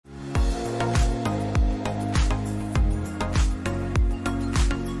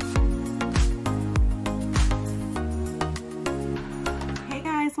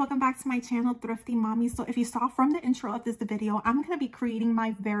welcome back to my channel, Thrifty Mommy. So if you saw from the intro of this video, I'm going to be creating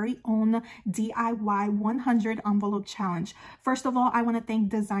my very own DIY 100 envelope challenge. First of all, I want to thank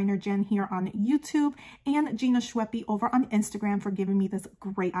designer Jen here on YouTube and Gina Schweppe over on Instagram for giving me this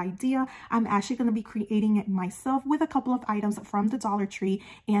great idea. I'm actually going to be creating it myself with a couple of items from the Dollar Tree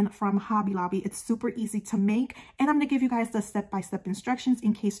and from Hobby Lobby. It's super easy to make, and I'm going to give you guys the step-by-step instructions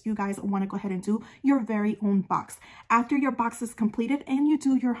in case you guys want to go ahead and do your very own box. After your box is completed and you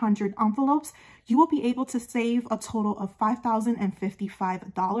do your 100 envelopes, you will be able to save a total of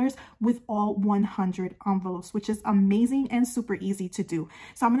 $5,055 with all 100 envelopes, which is amazing and super easy to do.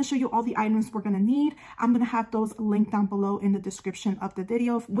 So I'm going to show you all the items we're going to need. I'm going to have those linked down below in the description of the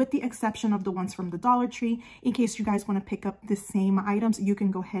video, with the exception of the ones from the Dollar Tree. In case you guys want to pick up the same items, you can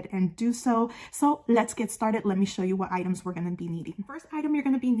go ahead and do so. So let's get started. Let me show you what items we're going to be needing. First item you're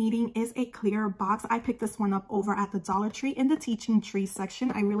going to be needing is a clear box. I picked this one up over at the Dollar Tree in the Teaching Tree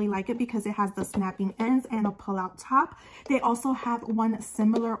section. I really like it because it has the snapping ends and a pull-out top. They also have one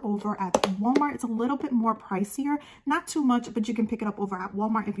similar over at Walmart. It's a little bit more pricier, not too much, but you can pick it up over at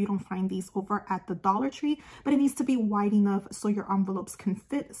Walmart if you don't find these over at the Dollar Tree. But it needs to be wide enough so your envelopes can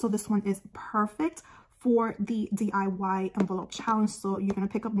fit. So this one is perfect for the DIY envelope challenge. So you're going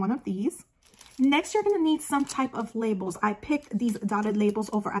to pick up one of these. Next, you're going to need some type of labels. I picked these dotted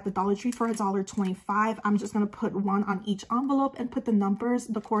labels over at the Dollar Tree for $1.25. I'm just going to put one on each envelope and put the numbers,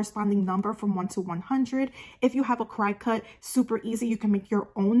 the corresponding number from 1 to 100. If you have a cry cut, super easy. You can make your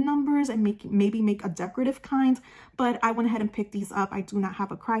own numbers and maybe make a decorative kind, but I went ahead and picked these up. I do not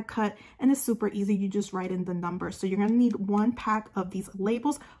have a cry cut, and it's super easy. You just write in the numbers. So you're going to need one pack of these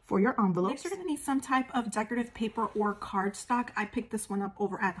labels for your envelopes. Next, you're going to need some type of decorative paper or cardstock. I picked this one up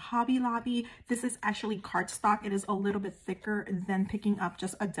over at Hobby Lobby. This is actually cardstock. It is a little bit thicker than picking up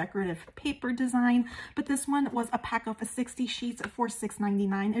just a decorative paper design, but this one was a pack of 60 sheets for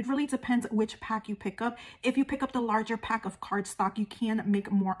 $6.99. It really depends which pack you pick up. If you pick up the larger pack of cardstock, you can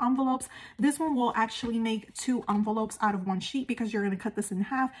make more envelopes. This one will actually make 2 envelopes out of 1 sheet because you're going to cut this in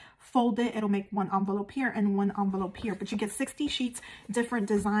half, fold it, it'll make 1 envelope here and 1 envelope here, but you get 60 sheets, different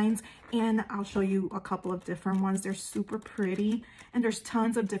designs, and I'll show you a couple of different ones. They're super pretty, and there's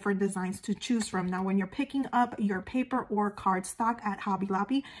tons of different designs to choose from. Now, when you're picking up your paper or cardstock at Hobby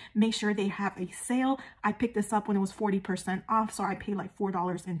Lobby, make sure they have a sale. I picked this up when it was 40% off, so I paid like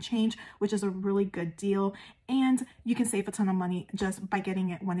 $4 and change, which is a really good deal. And you can save a ton of money just by getting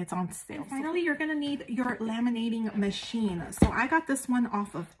it when it's on sale. And finally, you're going to need your laminating machine. So I got this one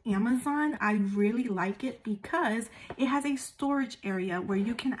off of Amazon. I really like it because it has a storage area where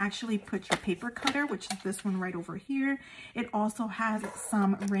you can actually put your paper cutter, which is this one right over here. It also has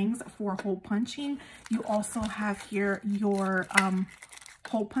some rings for hole punching. You also have here your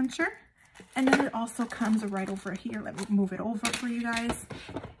hole puncher. And then it also comes right over here. Let me move it over for you guys.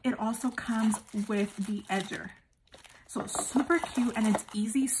 It also comes with the edger. So it's super cute and it's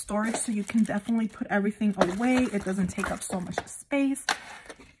easy storage, so you can definitely put everything away. It doesn't take up so much space.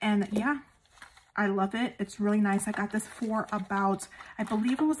 And yeah, I love it. It's really nice. I got this for about, I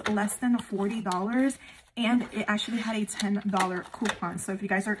believe it was less than $40, and it actually had a $10 coupon. So if you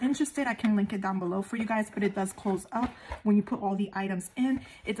guys are interested, I can link it down below for you guys, but it does close up when you put all the items in.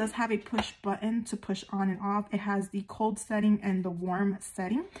 It does have a push button to push on and off. It has the cold setting and the warm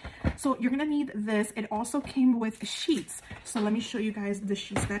setting. So you're gonna need this. It also came with sheets. So let me show you guys the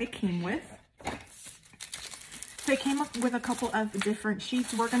sheets that it came with. So it came up with a couple of different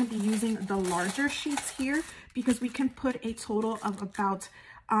sheets. We're going to be using the larger sheets here because we can put a total of about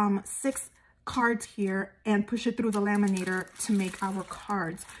 6 cards here and push it through the laminator to make our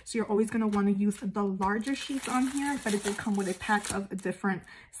cards. So you're always going to want to use the larger sheets on here, but it did come with a pack of different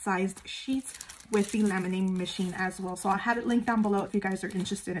sized sheets with the laminating machine as well. So I'll have it linked down below if you guys are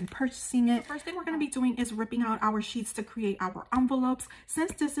interested in purchasing it. First thing we're going to be doing is ripping out our sheets to create our envelopes.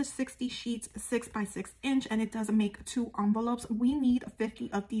 Since this is 60 sheets, 6 by 6 inch, and it does make 2 envelopes, we need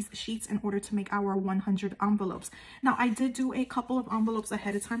 50 of these sheets in order to make our 100 envelopes. Now, I did do a couple of envelopes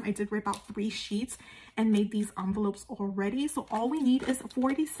ahead of time. I did rip out 3 sheets and made these envelopes already. So all we need is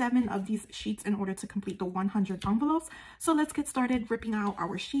 47 of these sheets in order to complete the 100 envelopes. So let's get started ripping out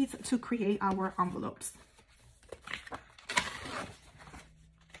our sheets to create our envelopes.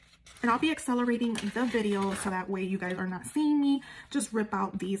 And I'll be accelerating the video so that way you guys are not seeing me just rip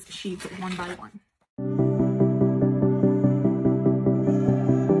out these sheets one by one.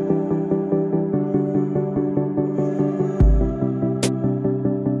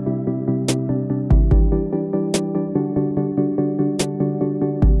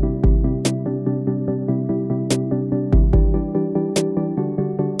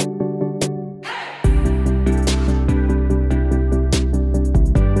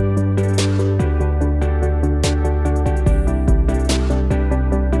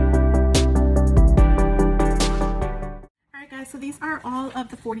 all of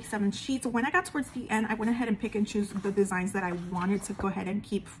the 47 sheets. When I got towards the end, I went ahead and pick and choose the designs that I wanted to go ahead and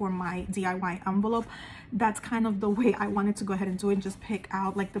keep for my DIY envelope. That's kind of the way I wanted to go ahead and do it, just pick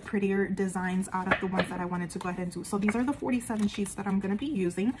out like the prettier designs out of the ones that I wanted to go ahead and do. So these are the 47 sheets that I'm going to be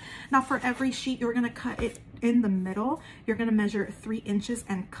using. Now for every sheet, you're going to cut it in the middle. You're going to measure 3 inches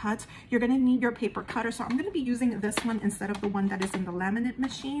and cut. You're going to need your paper cutter. So I'm going to be using this one instead of the one that is in the laminate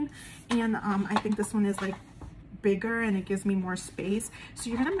machine. And I think this one is like bigger and it gives me more space. So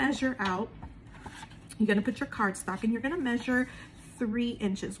you're going to measure out, you're going to put your cardstock and you're going to measure 3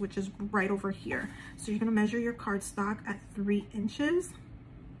 inches, which is right over here. So you're going to measure your cardstock at 3 inches,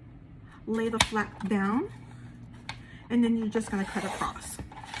 lay the flap down, and then you're just going to cut across.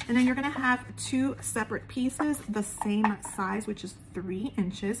 And then you're going to have 2 separate pieces the same size, which is 3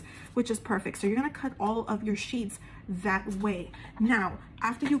 inches, which is perfect. So you're going to cut all of your sheets that way. Now,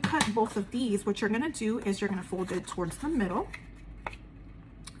 after you cut both of these, what you're going to do is you're going to fold it towards the middle,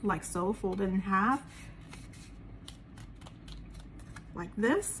 like so, fold it in half, like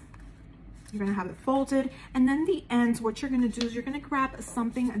this. You're going to have it folded, and then the ends, what you're going to do is you're going to grab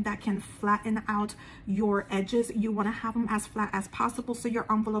something that can flatten out your edges. You want to have them as flat as possible so your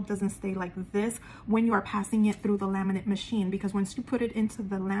envelope doesn't stay like this when you are passing it through the laminate machine, because once you put it into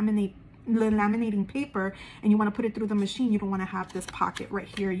the laminating paper and you want to put it through the machine, you don't want to have this pocket right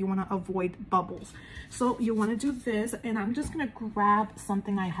here. You want to avoid bubbles. So you want to do this, and I'm just going to grab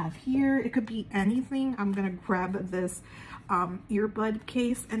something I have here. It could be anything. I'm going to grab this earbud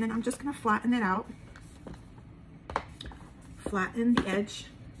case, and then I'm just going to flatten it out, flatten the edge,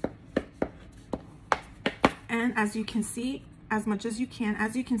 and as you can see, as much as you can,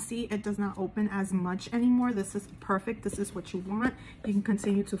 as you can see, it does not open as much anymore. This is perfect. This is what you want. You can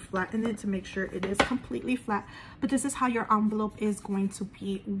continue to flatten it to make sure it is completely flat, but this is how your envelope is going to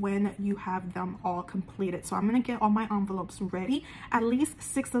be when you have them all completed. So I'm going to get all my envelopes ready, at least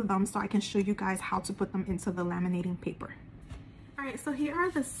 6 of them, so I can show you guys how to put them into the laminating paper. All right, so here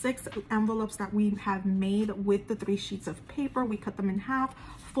are the 6 envelopes that we have made with the 3 sheets of paper. We cut them in half,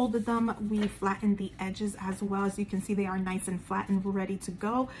 folded them, we flattened the edges as well. As you can see, they are nice and flat and ready to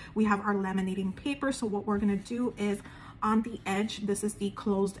go. We have our laminating paper. So what we're gonna do is on the edge, this is the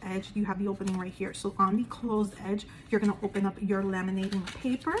closed edge, you have the opening right here. So on the closed edge, you're gonna open up your laminating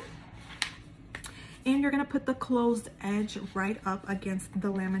paper, and you're going to put the closed edge right up against the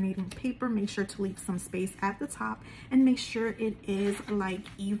laminating paper. Make sure to leave some space at the top and make sure it is like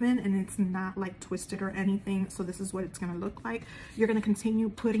even and it's not like twisted or anything. So this is what it's going to look like. You're going to continue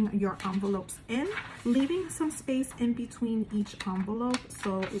putting your envelopes in, leaving some space in between each envelope.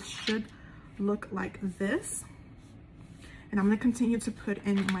 So it should look like this. And I'm going to continue to put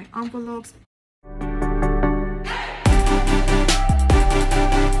in my envelopes.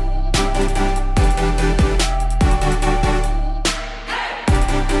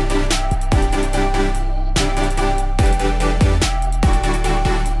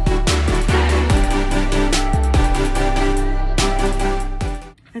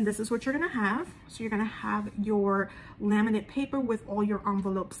 And this is what you're gonna have. So you're gonna have your laminate paper with all your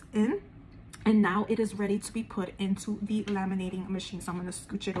envelopes in. And now it is ready to be put into the laminating machine. So I'm gonna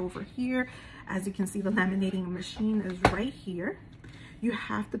scooch it over here. As you can see, the laminating machine is right here. You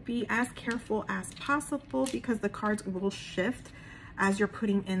have to be as careful as possible because the cards will shift as you're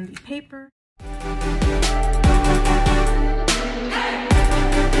putting in the paper.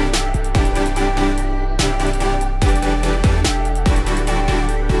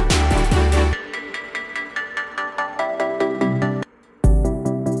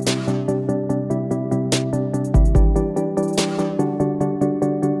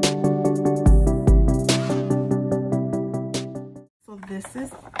 This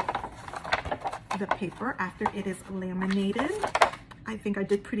is the paper after it is laminated. I think I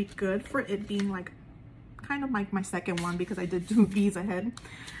did pretty good for it being like kind of like my second one because I did do these ahead,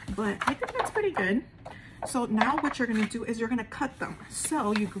 but I think that's pretty good. So now what you're going to do is you're going to cut them.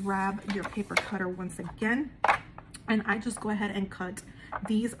 So you grab your paper cutter once again, and I just go ahead and cut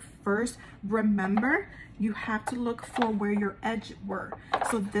these first. Remember, you have to look for where your edge were.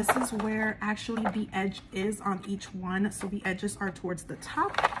 So this is where actually the edge is on each one. So the edges are towards the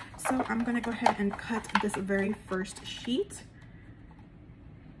top. So I'm going to go ahead and cut this very first sheet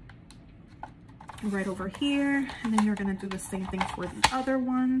right over here. And then you're going to do the same thing for the other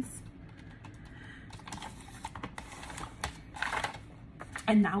ones.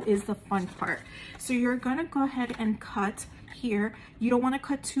 And now is the fun part. So you're gonna go ahead and cut here. You don't want to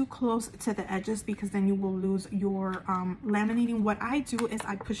cut too close to the edges because then you will lose your laminating. What I do is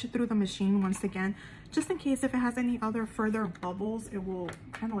I push it through the machine once again, just in case if it has any other further bubbles, it will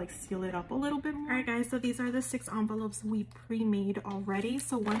kind of like seal it up a little bit more. All right guys, so these are the 6 envelopes we pre-made already.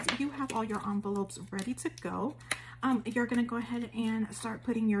 So once you have all your envelopes ready to go, you're gonna go ahead and start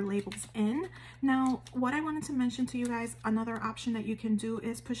putting your labels in. Now, what I wanted to mention to you guys, another option that you can do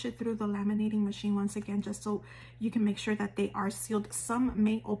is push it through the laminating machine once again, just so you can make sure that they are sealed. Some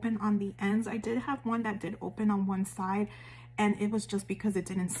may open on the ends. I did have one that did open on one side, and it was just because it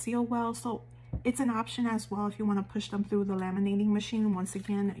didn't seal well. So it's an option as well. If you want to push them through the laminating machine, once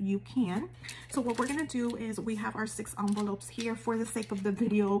again, you can. So what we're going to do is we have our 6 envelopes here. For the sake of the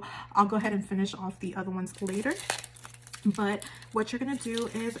video, I'll go ahead and finish off the other ones later. But what you're going to do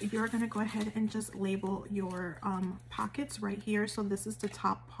is you're going to go ahead and just label your pockets right here. So this is the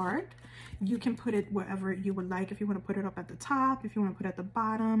top part. You can put it wherever you would like. If you want to put it up at the top, if you want to put it at the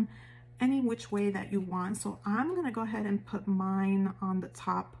bottom, any which way that you want. So I'm going to go ahead and put mine on the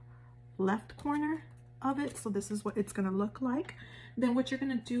top left corner of it. So this is what it's going to look like. Then what you're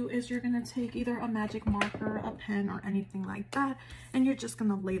going to do is you're going to take either a magic marker, a pen, or anything like that, and you're just going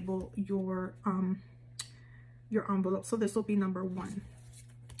to label your envelope. So this will be number 1.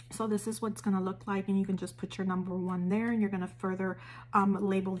 So this is what it's going to look like, and you can just put your number 1 there, and you're going to further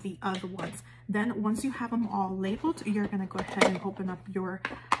label the other ones. Then once you have them all labeled, you're going to go ahead and open up your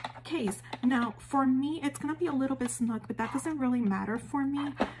case. Now for me, it's going to be a little bit snug, but that doesn't really matter for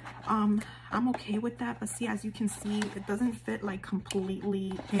me. I'm okay with that. But see, as you can see, it doesn't fit like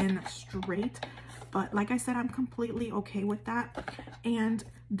completely in straight, but like I said, I'm completely okay with that. And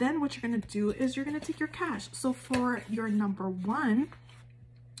then what you're going to do is you're going to take your cash. So for your number 1,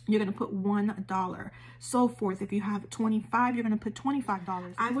 you're going to put $1. So forth. If you have 25, you're going to put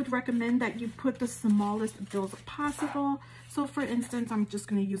 $25. I would recommend that you put the smallest bills possible. So for instance, I'm just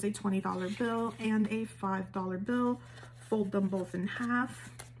going to use a $20 bill and a $5 bill, fold them both in half,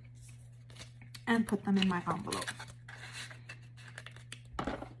 and put them in my envelope.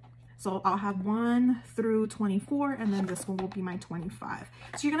 So I'll have 1 through 24, and then this one will be my 25.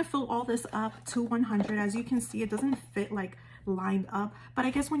 So you're gonna fill all this up to 100. As you can see, it doesn't fit like lined up, but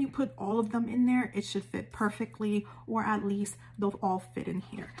I guess when you put all of them in there, it should fit perfectly, or at least they'll all fit in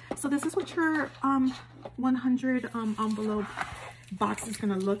here. So this is what your 100 envelope box is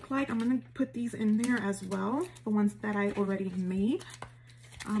gonna look like. I'm gonna put these in there as well, the ones that I already made,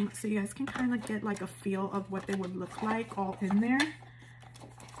 so you guys can kind of get like a feel of what they would look like all in there.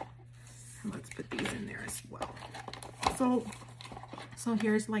 Let's put these in there as well. So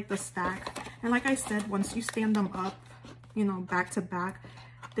here's like the stack, and like I said, once you stand them up, you know, back to back,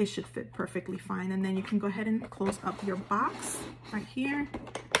 they should fit perfectly fine. And then you can go ahead and close up your box right here,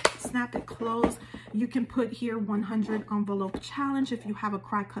 snap it closed. You can put here 100 envelope challenge. If you have a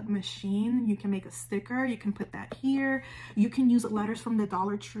cry cut machine, you can make a sticker. You can put that here. You can use letters from the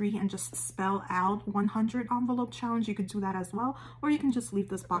Dollar Tree and just spell out 100 envelope challenge. You could do that as well, or you can just leave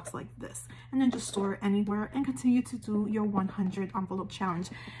this box like this and then just store it anywhere and continue to do your 100 envelope challenge.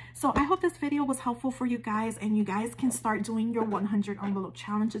 So I hope this video was helpful for you guys, and you guys can start doing your 100 envelope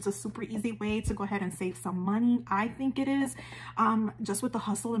challenge. It's a super easy way to go ahead and save some money. I think it is, just with the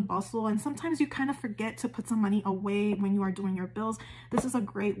hustle and bustle, and sometimes you kind of forget to put some money away when you are doing your bills. This is a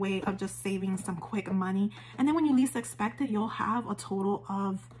great way of just saving some quick money, and then when you least expect it, you'll have a total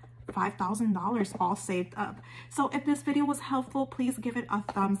of $5,000 all saved up. So if this video was helpful, please give it a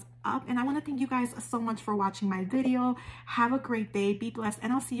thumbs up, and I want to thank you guys so much for watching my video. Have a great day, be blessed,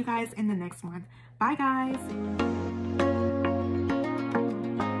 and I'll see you guys in the next one. Bye guys.